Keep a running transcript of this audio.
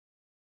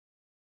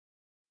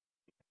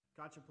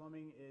Gotcha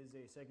Plumbing is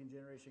a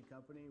second-generation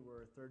company.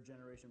 We're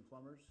third-generation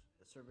plumbers.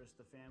 We service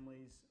the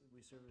families.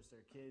 We service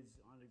their kids,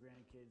 on to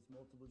grandkids,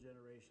 multiple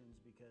generations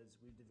because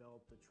we've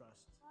developed the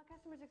trust. Well, our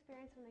customers'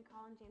 experience when they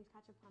call on James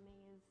Gotcha Plumbing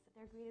is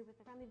they're greeted with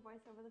a friendly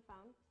voice over the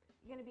phone.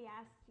 You're going to be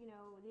asked,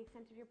 the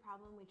extent of your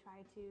problem. We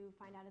try to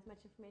find out as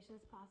much information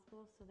as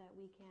possible so that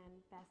we can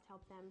best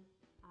help them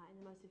in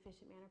the most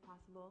efficient manner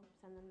possible.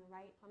 Send them the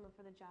right plumber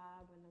for the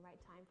job and the right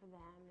time for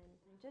them,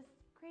 and just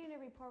creating a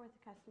rapport with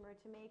the customer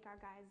to make our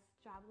guys'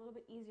 job a little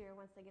bit easier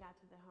once they get out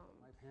to the home.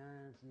 My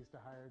parents used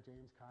to hire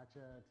James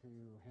Gotcha to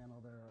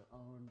handle their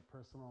own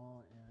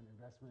personal and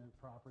investment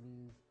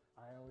properties.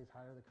 I always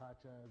hire the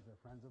Gotchas, they're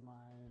friends of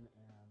mine,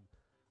 and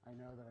I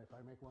know that if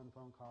I make one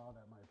phone call,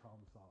 that my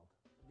problem's solved.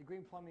 The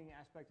green plumbing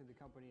aspect of the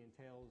company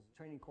entails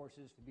training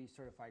courses to be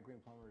certified green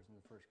plumbers in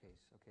the first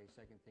case. Okay,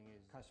 second thing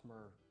is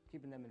customer,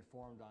 keeping them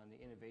informed on the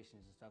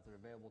innovations and stuff that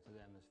are available to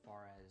them as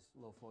far as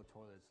low flow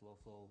toilets, low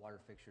flow water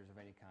fixtures of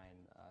any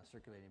kind,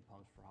 circulating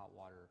pumps for hot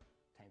water,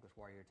 tankless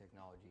water heater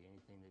technology,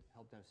 anything that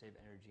help them save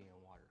energy and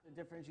water. The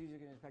difference you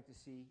can expect to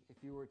see if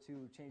you were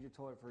to change a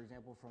toilet, for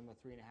example, from a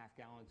 3.5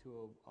 gallon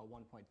to a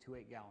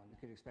 1.28 gallon, you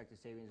could expect a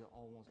savings of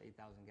almost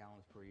 8,000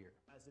 gallons per year.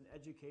 As an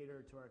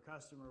educator to our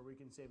customer, we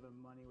can save them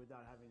money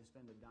without having to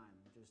spend a dime,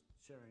 just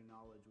sharing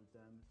knowledge with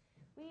them.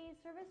 We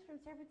service from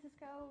San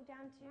Francisco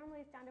down to,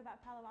 normally it's down to about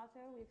Palo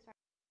Alto. We've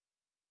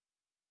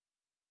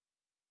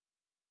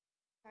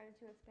started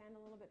to expand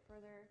a little bit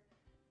further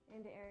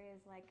into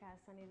areas like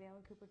Sunnyvale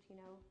and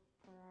Cupertino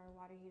for our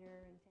water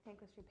heater and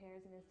tankless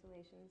repairs and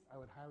installations. I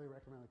would highly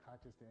recommend the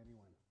Gotchas to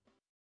anyone.